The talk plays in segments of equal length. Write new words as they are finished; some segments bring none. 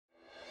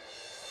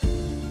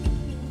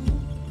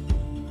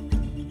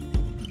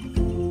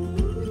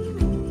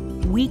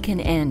We can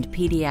end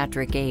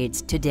pediatric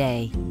AIDS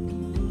today.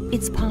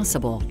 It's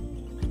possible.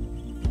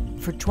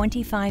 For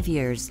 25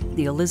 years,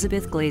 the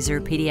Elizabeth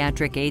Glaser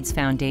Pediatric AIDS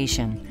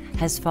Foundation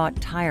has fought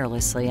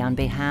tirelessly on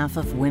behalf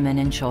of women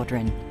and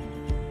children.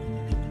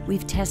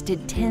 We've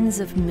tested tens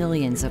of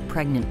millions of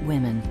pregnant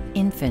women,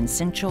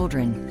 infants, and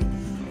children.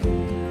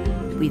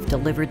 We've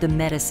delivered the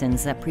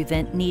medicines that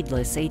prevent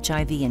needless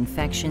HIV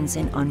infections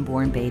in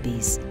unborn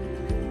babies.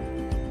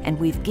 And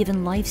we've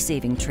given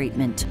life-saving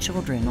treatment to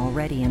children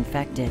already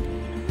infected.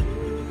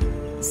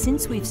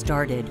 Since we've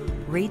started,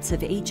 rates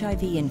of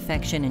HIV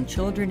infection in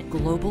children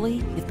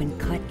globally have been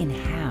cut in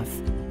half,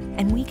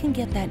 and we can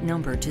get that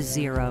number to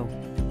 0.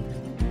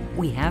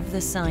 We have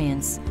the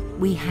science,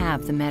 we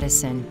have the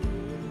medicine.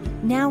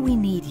 Now we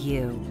need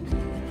you.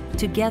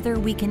 Together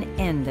we can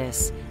end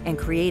this and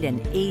create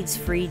an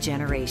AIDS-free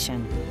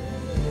generation.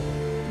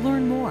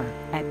 Learn more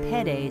at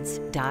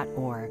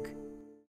pedaids.org.